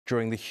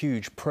During the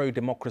huge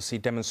pro-democracy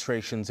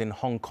demonstrations in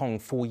Hong Kong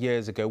 4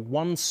 years ago,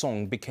 one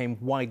song became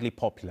widely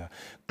popular.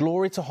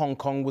 Glory to Hong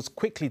Kong was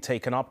quickly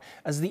taken up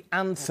as the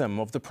anthem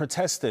of the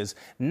protesters.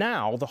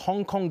 Now, the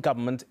Hong Kong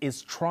government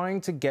is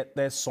trying to get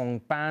their song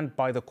banned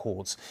by the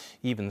courts.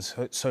 Even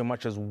so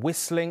much as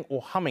whistling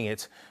or humming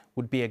it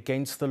would be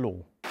against the law.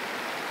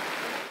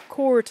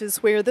 Court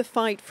is where the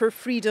fight for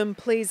freedom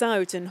plays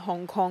out in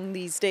Hong Kong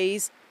these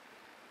days.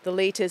 The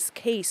latest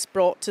case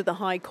brought to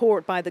the High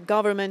Court by the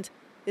government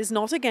is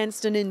not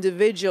against an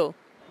individual.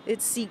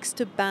 It seeks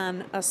to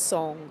ban a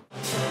song.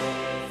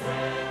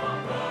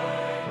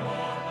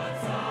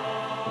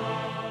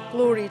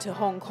 Glory to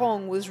Hong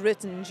Kong was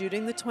written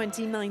during the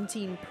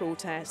 2019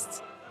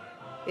 protests.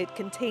 It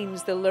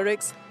contains the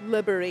lyrics,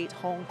 "Liberate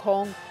Hong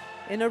Kong,"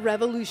 in a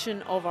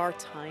revolution of our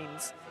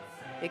times.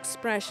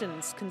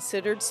 Expressions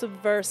considered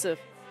subversive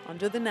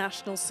under the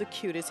national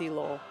security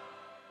law.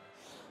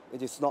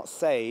 It is not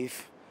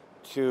safe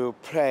to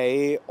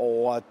play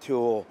or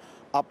to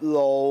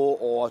upload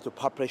or to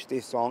publish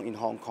this song in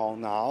Hong Kong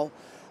now.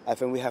 I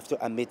think we have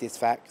to admit this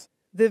fact.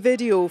 The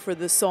video for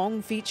the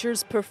song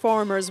features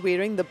performers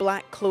wearing the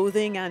black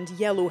clothing and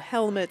yellow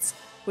helmets,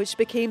 which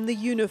became the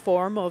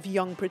uniform of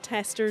young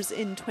protesters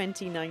in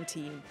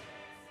 2019.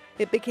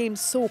 It became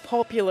so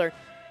popular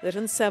that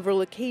on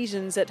several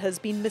occasions it has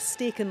been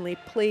mistakenly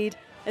played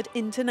at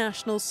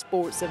international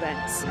sports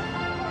events.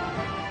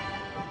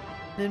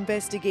 An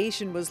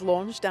investigation was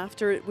launched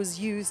after it was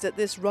used at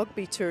this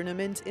rugby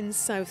tournament in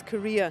South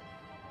Korea,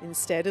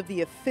 instead of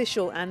the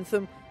official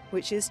anthem,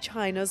 which is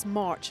China's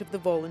March of the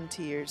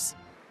Volunteers.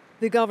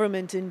 The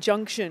government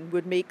injunction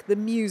would make the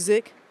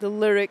music, the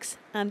lyrics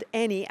and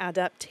any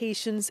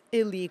adaptations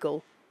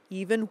illegal.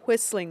 Even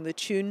whistling the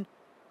tune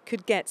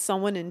could get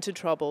someone into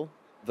trouble.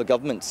 The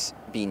government's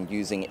been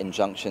using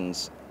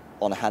injunctions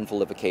on a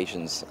handful of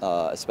occasions,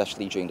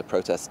 especially during the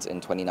protests in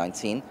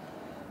 2019.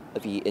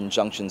 The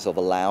injunctions have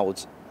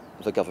allowed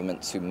the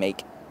government to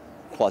make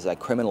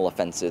quasi-criminal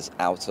offences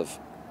out of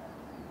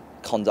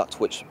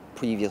conduct which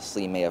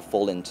previously may have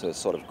fallen into a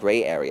sort of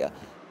grey area.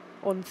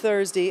 On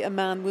Thursday, a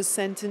man was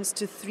sentenced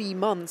to 3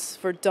 months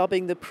for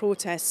dubbing the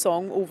protest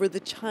song over the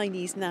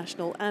Chinese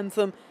national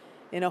anthem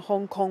in a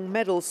Hong Kong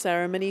medal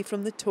ceremony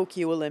from the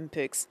Tokyo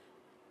Olympics.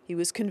 He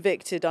was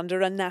convicted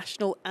under a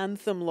national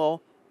anthem law,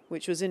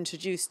 which was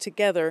introduced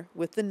together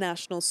with the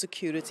national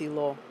security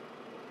law.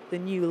 The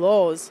new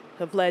laws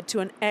have led to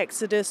an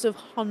exodus of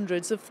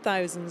hundreds of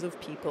thousands of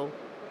people.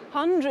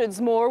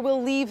 Hundreds more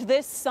will leave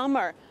this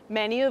summer,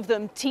 many of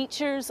them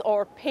teachers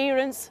or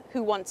parents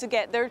who want to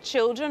get their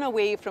children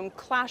away from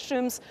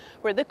classrooms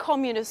where the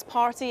Communist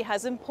Party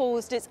has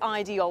imposed its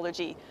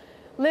ideology.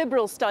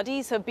 Liberal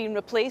studies have been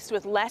replaced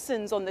with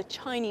lessons on the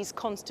Chinese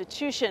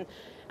Constitution,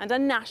 and a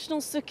national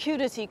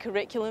security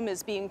curriculum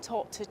is being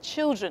taught to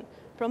children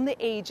from the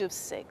age of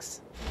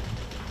 6.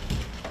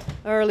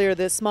 Earlier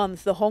this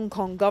month, the Hong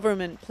Kong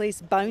government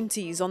placed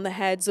bounties on the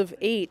heads of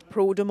 8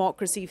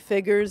 pro-democracy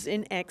figures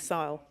in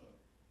exile.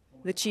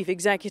 The chief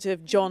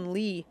executive, John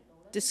Lee,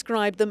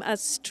 described them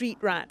as street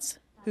rats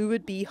who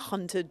would be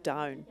hunted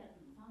down.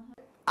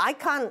 I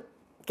can't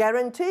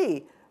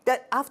guarantee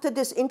that after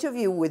this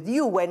interview with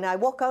you, when I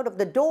walk out of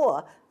the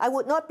door, I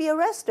would not be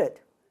arrested.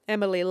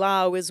 Emily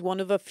Lau is one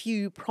of a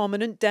few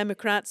prominent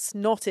Democrats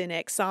not in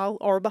exile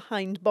or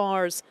behind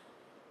bars.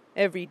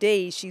 Every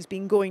day she's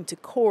been going to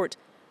court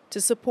to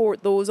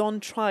support those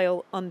on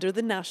trial under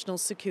the national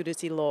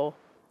security law.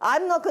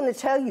 I'm not going to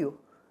tell you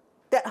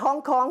that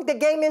Hong Kong, the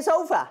game is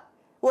over.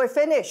 We're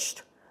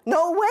finished.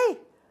 No way.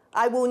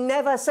 I will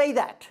never say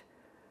that.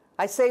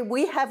 I say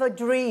we have a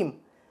dream.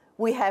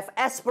 We have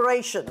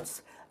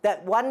aspirations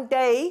that one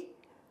day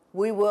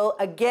we will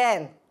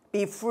again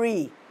be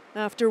free.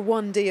 After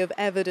 1 day of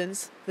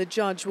evidence, the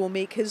judge will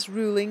make his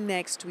ruling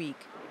next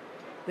week.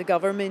 The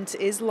government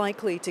is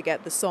likely to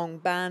get the song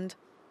banned,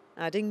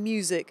 adding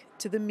music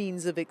to the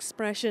means of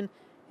expression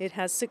it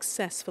has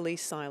successfully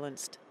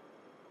silenced.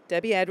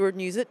 Debbie Edward,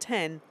 News at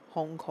 10,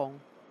 Hong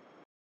Kong.